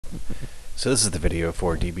So this is the video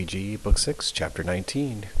for DBG Book 6, Chapter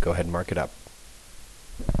 19. Go ahead and mark it up.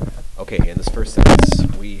 Okay, in this first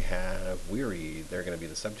sentence, we have weary. They're going to be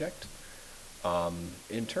the subject.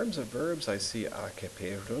 In terms of verbs, I see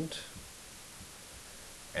akeperunt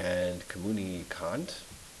and communicant.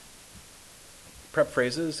 Prep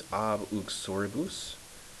phrases, ab uxoribus,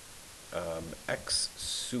 ex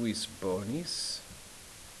suis bonis,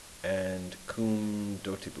 and cum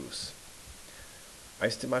dotibus.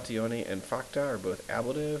 Aestimatione and facta are both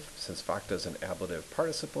ablative. Since facta is an ablative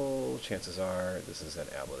participle, chances are this is an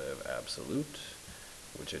ablative absolute,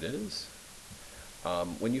 which it is.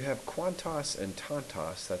 When you have quantos and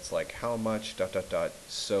tantos, that's like how much, ...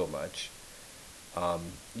 so much.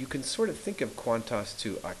 You can sort of think of quantos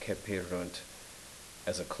to akeperunt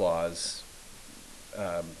as a clause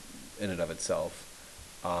in and of itself.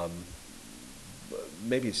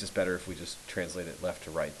 Maybe it's just better if we just translate it left to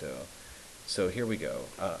right, though. So here we go.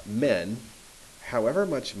 Men, however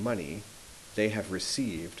much money they have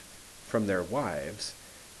received from their wives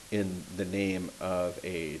in the name of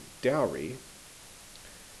a dowry,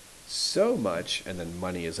 so much, and then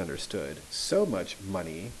money is understood, so much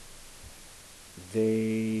money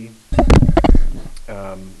they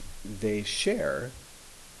share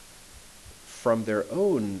from their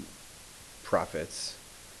own profits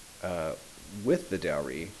with the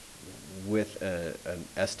dowry, with an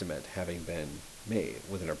estimate having been made,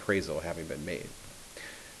 with an appraisal having been made.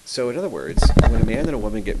 So in other words, when a man and a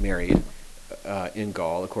woman get married in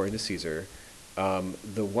Gaul, according to Caesar,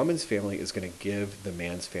 the woman's family is going to give the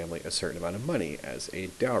man's family a certain amount of money as a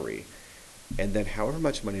dowry. And then however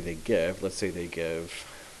much money they give, let's say they give,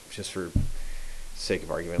 just for sake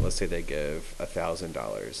of argument, let's say they give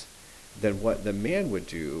 $1,000. Then what the man would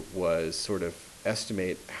do was sort of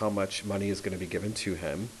estimate how much money is going to be given to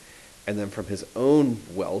him, and then from his own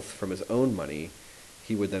wealth, from his own money,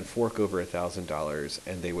 he would then fork over $1,000,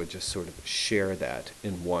 and they would just sort of share that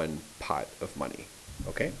in one pot of money.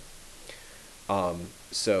 Okay?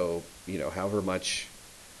 So, however much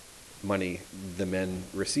money the men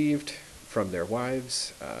received from their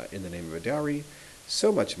wives in the name of a dowry,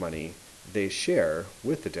 so much money they share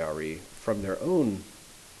with the dowry from their own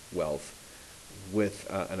wealth with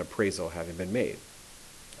an appraisal having been made.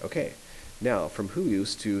 Okay. Now, from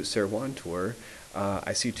huius to servantur,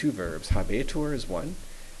 I see two verbs. Habetur is one,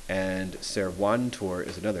 and servantur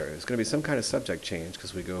is another. There's going to be some kind of subject change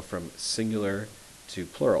because we go from singular to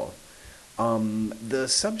plural. The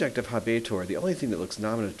subject of habetur, the only thing that looks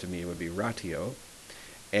nominative to me would be ratio,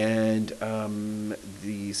 and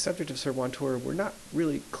the subject of servantur, we're not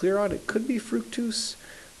really clear on. It could be fructus,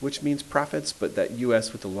 which means profits, but that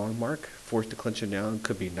us with the long mark, fourth declension noun,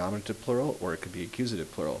 could be nominative plural, or it could be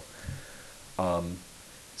accusative plural.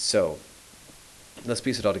 So let's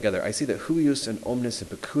piece it all together. I see that huius and omnis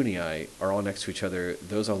and pecuniae are all next to each other.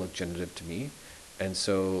 Those all look genitive to me. And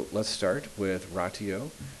so let's start with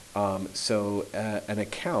ratio. An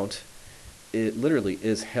account, it literally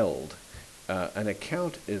is held. An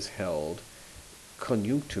account is held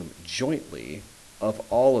conjunctum, jointly, of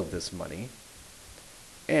all of this money.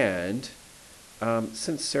 And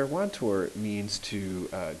since servantur means to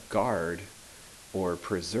guard or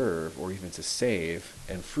preserve, or even to save,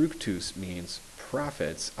 and fructus means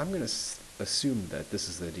profits, I'm going to assume that this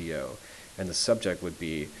is the DO, and the subject would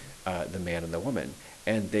be the man and the woman,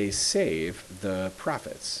 and they save the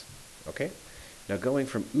profits. Okay? Now going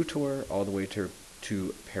from utor all the way to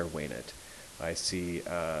pervenit, I see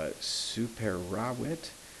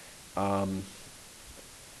superavit.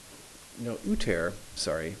 Uter,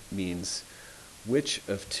 means which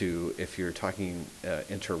of two if you're talking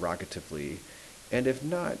interrogatively. And if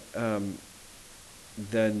not,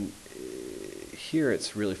 then here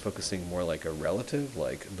it's really focusing more like a relative,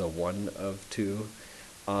 like the one of two.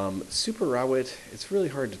 Superavit, it's really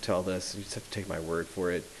hard to tell this. You just have to take my word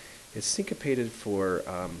for it. It's syncopated for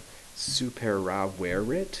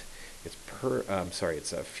superaverit.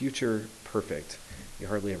 It's a future perfect. You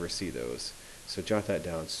hardly ever see those. So jot that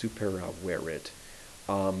down, superaverit.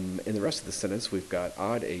 In the rest of the sentence, we've got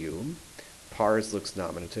ad eum. Pars looks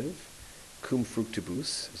nominative. Cum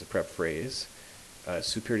fructibus is a prep phrase.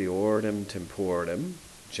 Superiorem temporem,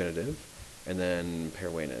 genitive. And then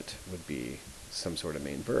pervenit would be some sort of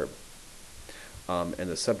main verb. And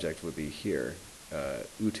the subject would be here,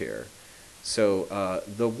 uter. So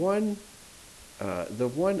the one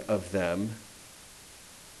of them,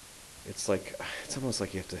 it's almost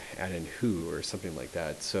like you have to add in who or something like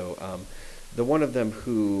that. So the one of them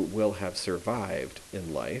who will have survived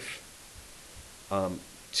in life,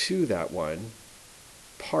 to that one,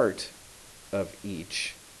 part of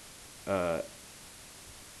each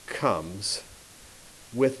comes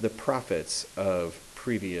with the profits of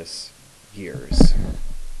previous years.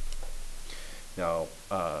 Now,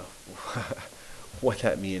 what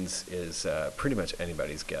that means is pretty much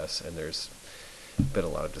anybody's guess, and there's been a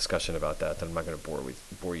lot of discussion about that I'm not going to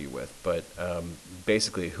bore you with. But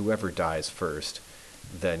basically, whoever dies first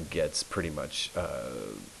then gets pretty much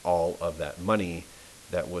all of that money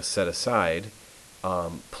that was set aside.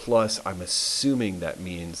 Plus, I'm assuming that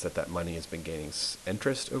means that money has been gaining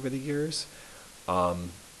interest over the years.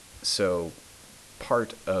 So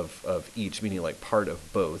part of each, meaning like part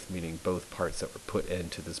of both, meaning both parts that were put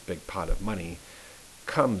into this big pot of money,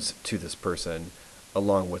 comes to this person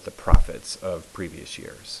along with the profits of previous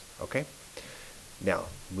years. Okay? Now,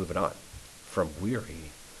 moving on from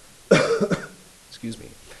weary, excuse me,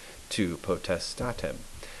 to potestatem.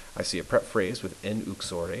 I see a prep phrase with in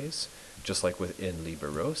uxores, just like with in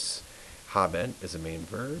liberos. Habent is a main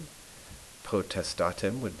verb.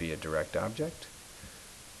 Potestatem would be a direct object.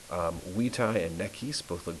 Vitae and necis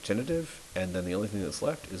both look genitive, and then the only thing that's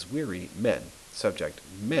left is weary, men. Subject,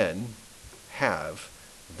 men have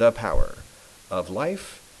the power of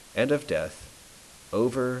life and of death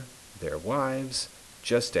over their wives,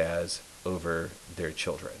 just as over their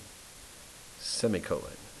children.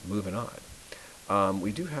 Semicolon. Moving on.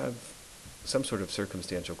 We do have some sort of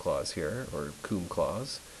circumstantial clause here, or cum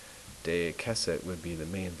clause. De cesset would be the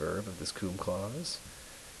main verb of this cum clause.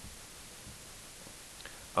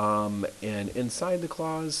 And inside the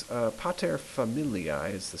clause, pater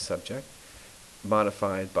familiae is the subject,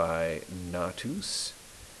 modified by natus,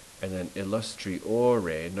 and then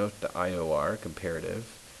illustriore, note the IOR, comparative,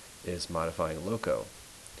 is modifying loco.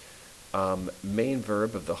 Main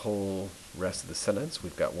verb of the whole rest of the sentence,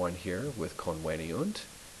 we've got one here with conveniunt,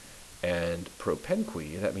 and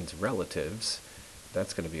propenqui, that means relatives,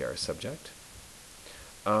 that's going to be our subject.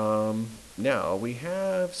 Now, we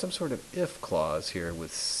have some sort of if clause here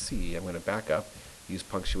with C. I'm going to back up, use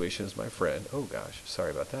punctuation as my friend. Oh gosh,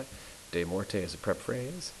 sorry about that. De morte is a prep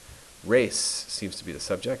phrase. Res seems to be the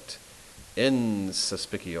subject. In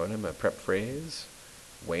suspicionem, a prep phrase.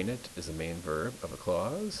 Venit is the main verb of a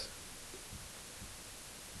clause.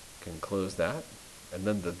 Can close that. And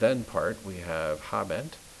then the then part, we have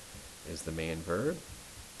habent is the main verb.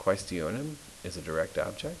 Quaestionem is a direct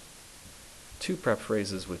object. Two prep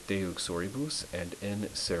phrases with de uxoribus and in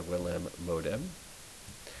servilem modem.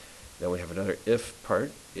 Then we have another if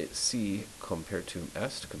part. It si compertum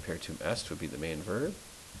est. Compertum est would be the main verb.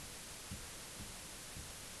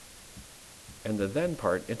 And the then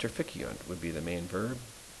part, interficiunt, would be the main verb.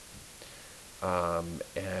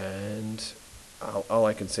 And all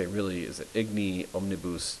I can say really is that igni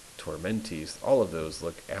omnibus tormentis, all of those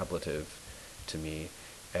look ablative to me.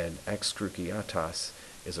 And excruciatas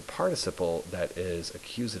is a participle that is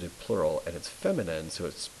accusative plural, and it's feminine, so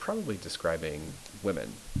it's probably describing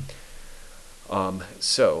women.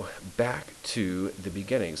 So back to the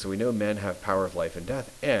beginning. So we know men have power of life and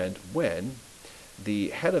death, and when the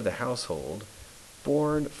head of the household,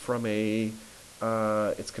 born from a,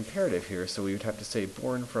 it's comparative here, so we would have to say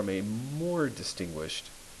born from a more distinguished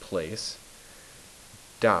place,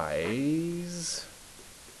 dies,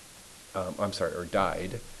 or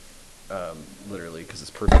died, literally, because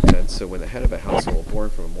it's perfect tense. So when the head of a household born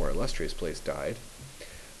from a more illustrious place died,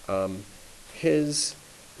 his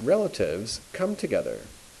relatives come together,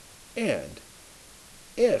 and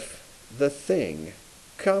if the thing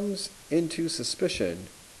comes into suspicion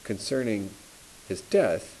concerning his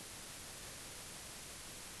death,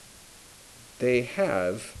 they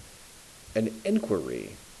have an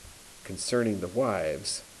inquiry concerning the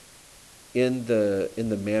wives in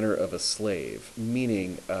the manner of a slave,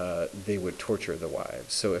 meaning they would torture the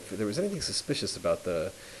wives. So if there was anything suspicious about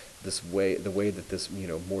the way that this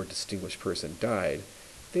more distinguished person died,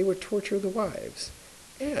 they would torture the wives.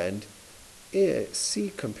 And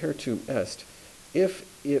si compertum est, if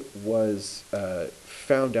it was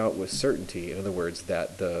found out with certainty, in other words,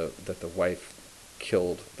 that the wife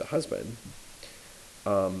killed the husband,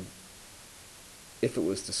 if it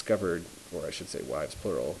was discovered, or I should say wives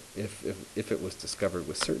plural, if it was discovered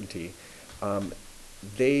with certainty,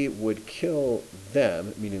 they would kill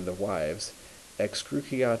them, meaning the wives,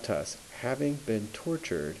 excruciatas, having been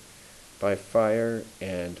tortured by fire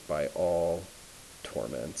and by all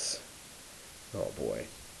torments. Oh boy.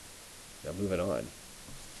 Now moving on.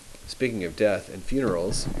 Speaking of death and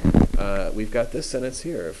funerals, we've got this sentence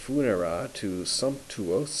here, funera tu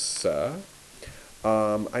sumptuosa.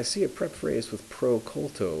 I see a prep phrase with pro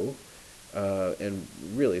culto, and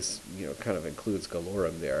really, kind of includes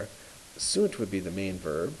gallorum there. Sunt would be the main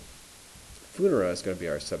verb. Funera is going to be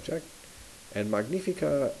our subject. And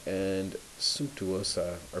Magnifica and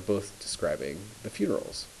Sumptuosa are both describing the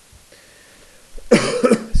funerals.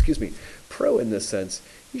 Excuse me. Pro in this sense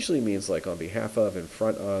usually means like on behalf of, in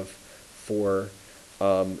front of, for.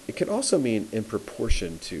 It can also mean in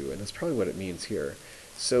proportion to, and that's probably what it means here.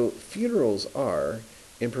 So funerals are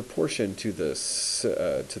in proportion to the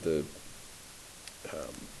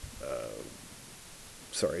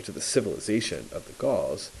to the civilization of the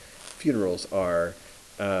Gauls. Funerals are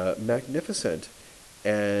magnificent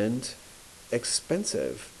and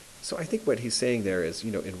expensive. So I think what he's saying there is,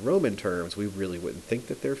 in Roman terms, we really wouldn't think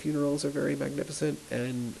that their funerals are very magnificent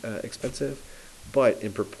and expensive, but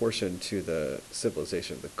in proportion to the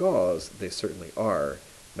civilization of the Gauls, they certainly are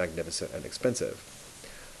magnificent and expensive.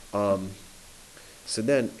 So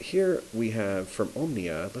then here we have from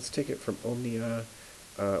Omnia. Let's take it from Omnia.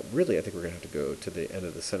 Really, I think we're going to have to go to the end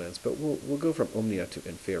of the sentence, but we'll go from Omnia to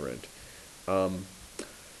inferent.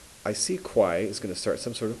 I see quae is going to start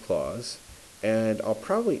some sort of clause, and I'll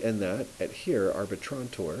probably end that at here,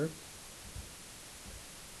 arbitrantur,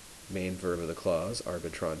 main verb of the clause,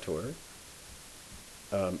 arbitrantur.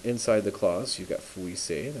 Inside the clause, you've got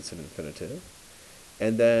fuisse, that's an infinitive.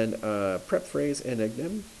 And then prep phrase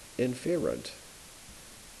enignem, inferent,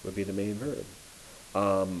 would be the main verb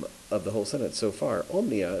of the whole sentence so far.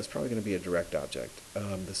 Omnia is probably going to be a direct object.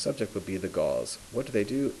 The subject would be the Gauls. What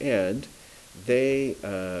do? And they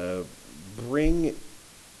bring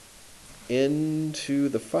into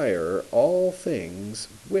the fire all things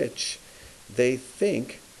which they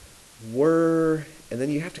think were, and then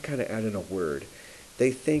you have to kind of add in a word.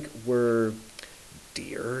 They think were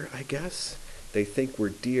dear, I guess. They think were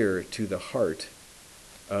dear to the heart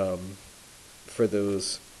for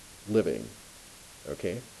those living.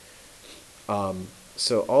 Okay?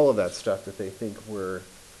 So all of that stuff that they think were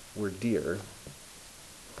dear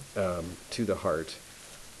to the heart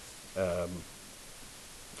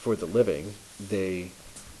for the living, they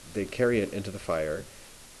carry it into the fire.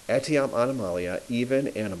 Etiam animalia, even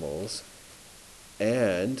animals.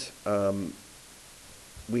 And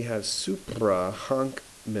we have supra hanc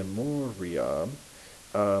memoria,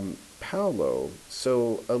 paulo.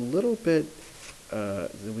 So a little bit,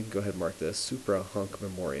 then we can go ahead and mark this, supra hanc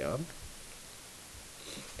memoria.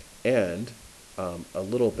 And a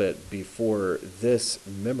little bit before this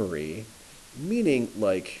memory, meaning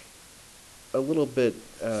like a little bit,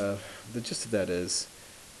 the gist of that is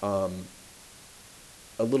a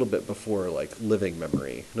little bit before like living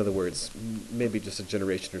memory. In other words, maybe just a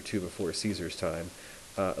generation or two before Caesar's time,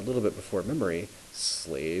 a little bit before memory,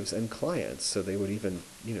 slaves and clients. So they would even,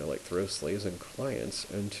 like throw slaves and clients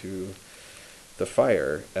into the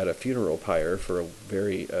fire at a funeral pyre for a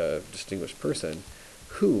very distinguished person,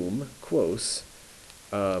 whom, quos,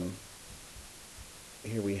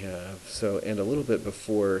 here we have, so, and a little bit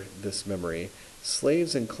before this memory,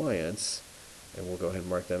 slaves and clients, and we'll go ahead and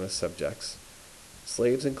mark them as subjects,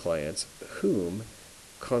 slaves and clients, whom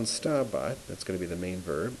constabat, that's going to be the main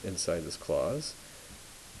verb inside this clause,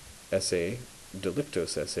 esse,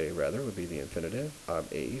 delictos esse, rather, would be the infinitive,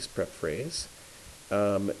 ab eis, prep phrase,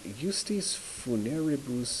 justis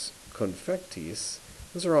funeribus confectis,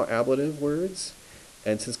 those are all ablative words,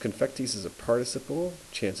 and since confectis is a participle,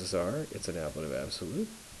 chances are it's an ablative absolute.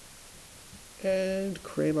 And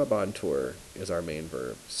cremabantur is our main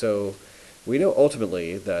verb. So we know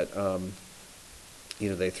ultimately that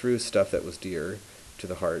they threw stuff that was dear to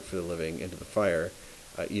the heart for the living into the fire,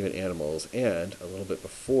 even animals, and a little bit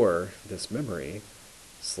before this memory,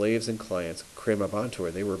 slaves and clients,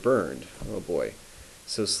 cremabantur, they were burned. Oh boy.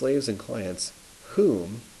 So slaves and clients,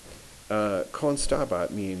 whom constabat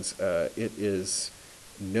means it is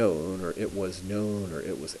known, or it was known, or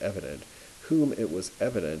it was evident, whom it was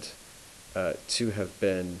evident to have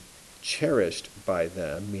been cherished by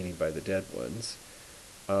them, meaning by the dead ones,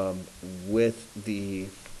 with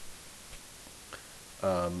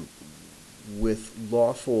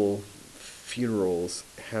lawful funerals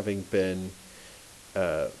having been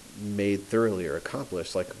made thoroughly or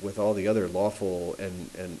accomplished, like with all the other lawful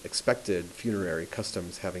and expected funerary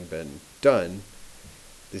customs having been done,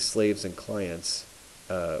 the slaves and clients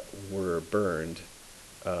were burned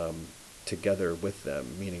together with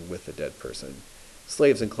them, meaning with the dead person.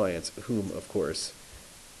 Slaves and clients, whom, of course,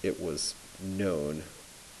 it was known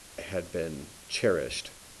had been cherished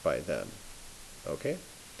by them. Okay?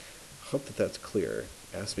 Hope that that's clear.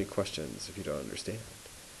 Ask me questions if you don't understand.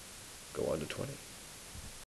 Go on to 20.